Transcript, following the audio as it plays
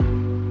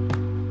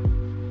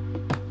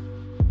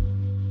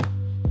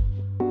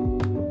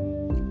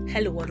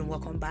Hello and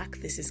welcome back.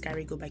 This is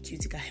Carrie Go by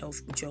Cutica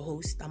Health with your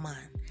host,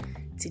 Aman.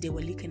 Today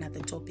we're looking at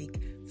the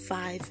topic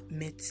 5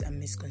 myths and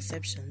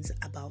misconceptions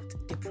about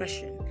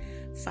depression.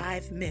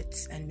 5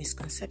 myths and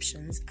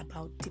misconceptions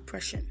about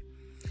depression.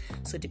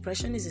 So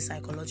depression is a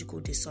psychological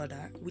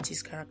disorder which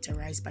is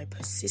characterized by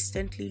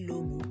persistently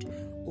low mood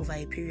over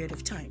a period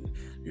of time,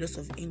 loss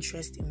of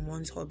interest in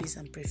one's hobbies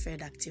and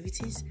preferred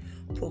activities,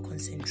 poor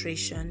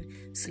concentration,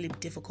 sleep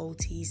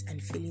difficulties,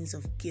 and feelings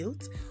of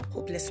guilt,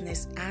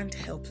 hopelessness, and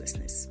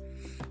helplessness.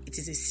 It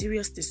is a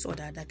serious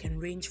disorder that can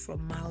range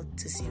from mild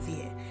to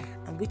severe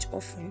and which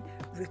often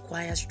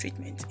requires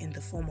treatment in the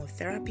form of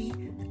therapy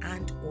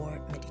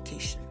and/or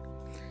medication.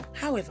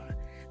 However,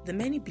 the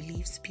many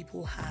beliefs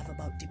people have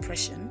about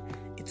depression,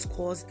 its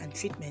cause and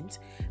treatment,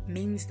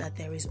 means that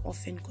there is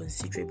often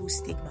considerable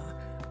stigma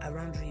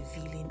around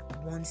revealing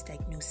one's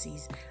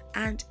diagnosis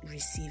and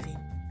receiving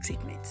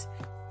treatment.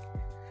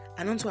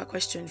 And on to our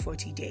question for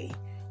today.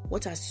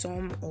 What are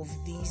some of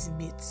these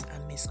myths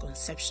and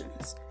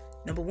misconceptions?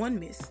 Number 1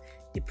 myth: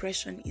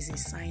 depression is a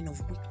sign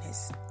of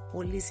weakness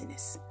or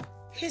laziness.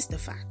 Here's the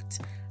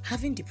fact: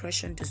 having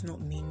depression does not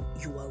mean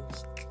you are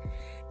weak.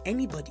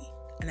 Anybody,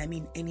 and I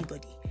mean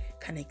anybody,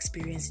 can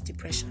experience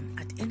depression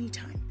at any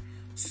time.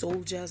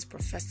 Soldiers,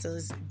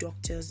 professors,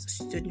 doctors,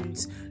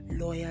 students,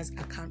 lawyers,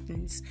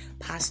 accountants,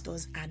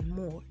 pastors, and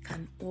more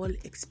can all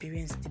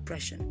experience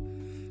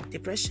depression.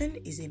 Depression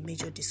is a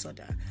major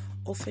disorder,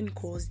 often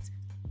caused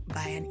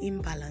by an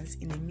imbalance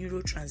in the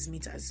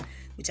neurotransmitters,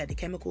 which are the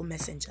chemical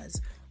messengers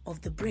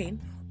of the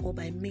brain, or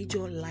by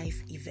major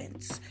life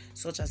events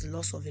such as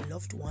loss of a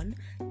loved one,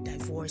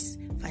 divorce,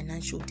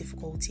 financial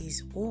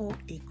difficulties, or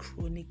a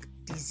chronic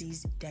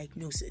disease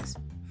diagnosis.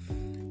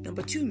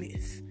 Number 2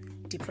 myth: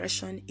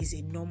 depression is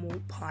a normal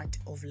part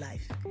of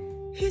life.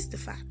 Here's the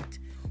fact: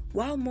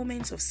 while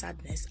moments of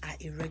sadness are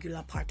a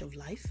regular part of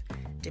life,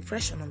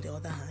 depression, on the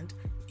other hand,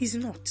 is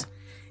not.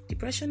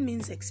 Depression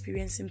means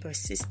experiencing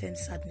persistent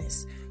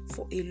sadness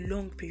for a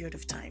long period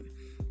of time,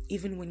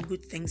 even when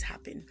good things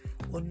happen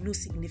or no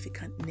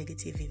significant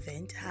negative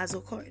event has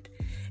occurred.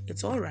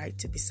 It's alright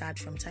to be sad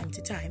from time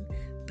to time,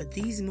 but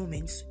these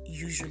moments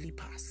usually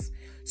pass.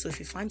 So if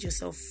you find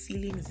yourself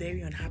feeling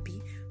very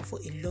unhappy for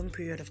a long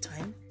period of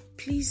time,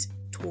 please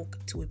talk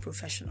to a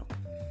professional.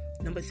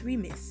 Number 3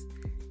 myth: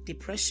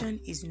 depression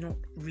is not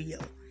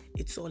real.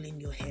 It's all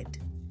in your head.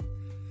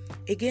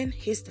 Again,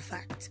 here's the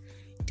fact: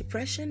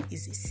 depression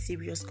is a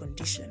serious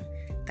condition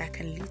that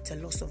can lead to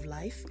loss of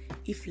life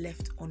if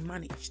left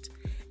unmanaged.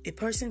 A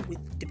person with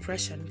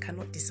depression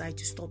cannot decide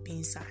to stop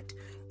being sad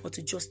or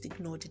to just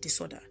ignore the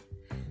disorder.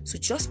 So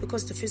just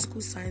because the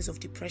physical signs of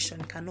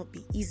depression cannot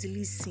be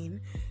easily seen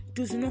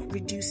does not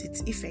reduce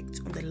its effect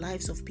on the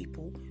lives of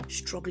people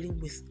struggling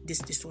with this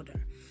disorder.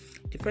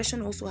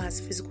 Depression also has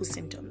physical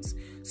symptoms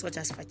such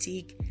as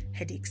fatigue,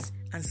 headaches,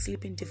 and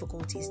sleeping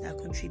difficulties that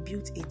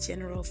contribute a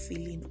general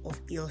feeling of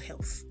ill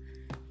health.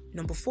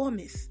 Number 4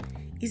 myth: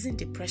 isn't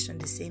depression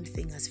the same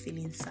thing as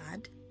feeling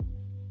sad?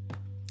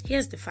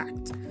 Here's the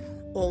fact: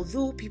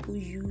 although people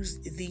use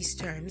these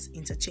terms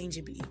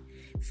interchangeably,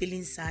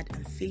 feeling sad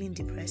and feeling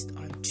depressed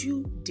are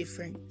 2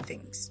 different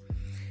things.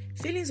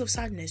 Feelings of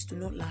sadness do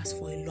not last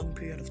for a long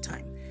period of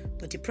time,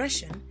 but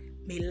depression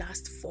may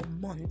last for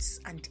months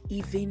and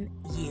even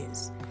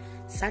years.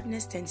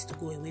 Sadness tends to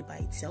go away by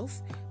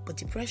itself, but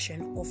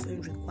depression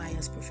often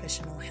requires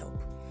professional help.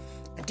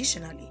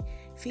 Additionally,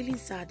 feeling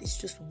sad is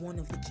just one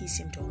of the key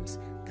symptoms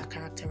that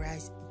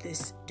characterize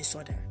this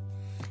disorder.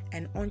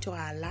 And on to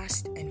our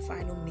last and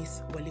final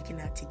myth we're looking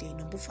at today,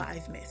 number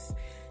 5 myth: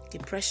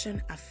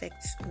 depression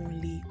affects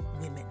only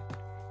women.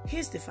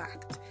 Here's the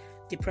fact: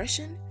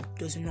 depression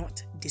does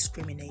not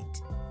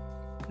discriminate.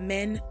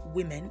 Men,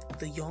 women,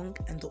 the young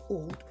and the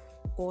old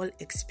all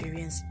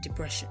experience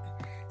depression.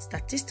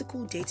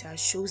 Statistical data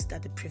shows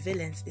that the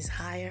prevalence is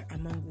higher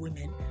among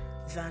women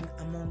than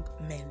among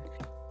men.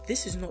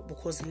 This is not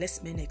because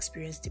less men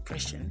experience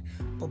depression,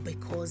 but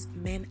because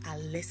men are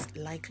less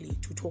likely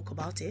to talk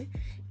about it,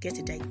 get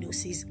a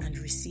diagnosis, and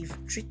receive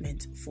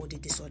treatment for the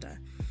disorder.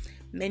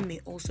 Men may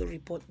also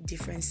report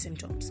different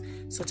symptoms,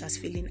 such as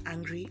feeling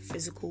angry,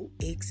 physical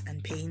aches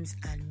and pains,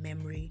 and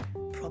memory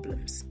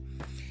problems.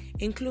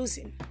 In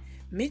closing,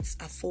 myths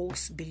are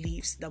false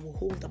beliefs that will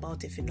hold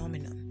about a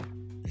phenomenon.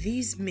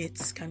 These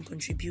myths can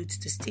contribute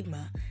to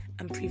stigma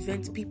and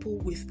prevent people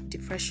with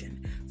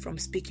depression from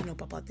speaking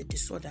up about the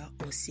disorder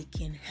or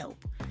seeking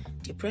help.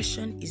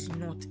 Depression is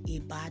not a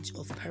badge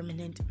of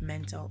permanent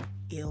mental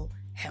ill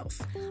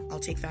health. I'll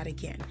take that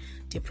again.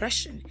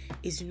 Depression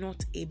is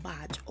not a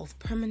badge of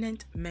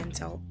permanent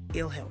mental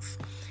ill health.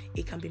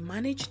 It can be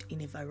managed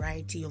in a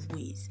variety of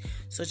ways,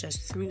 such as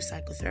through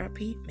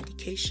psychotherapy,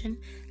 medication,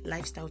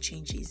 lifestyle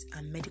changes,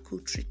 and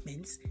medical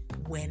treatments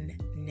when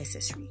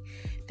necessary.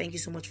 Thank you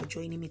so much for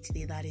joining me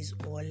today. That is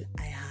all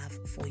I have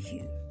for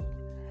you.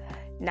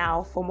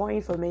 Now, for more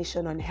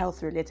information on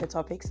health-related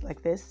topics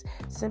like this,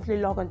 simply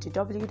log on to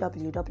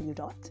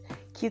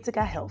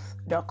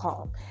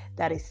www.cuticahealth.com.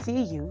 That is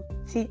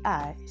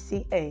CUTICA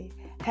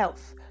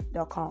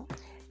health.com.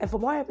 And for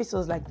more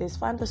episodes like this,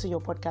 find us on your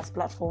podcast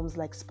platforms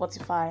like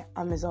Spotify,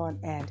 Amazon,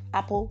 and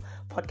Apple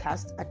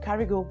Podcasts at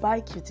Carigo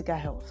by Cutica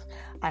Health.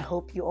 I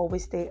hope you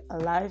always stay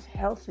alive,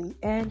 healthy,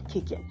 and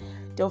kicking.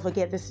 Don't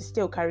forget, this is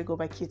still Carigo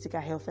by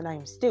Cutica Health, and I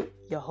am still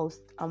your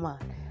host, Aman.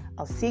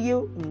 I'll see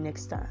you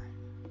next time.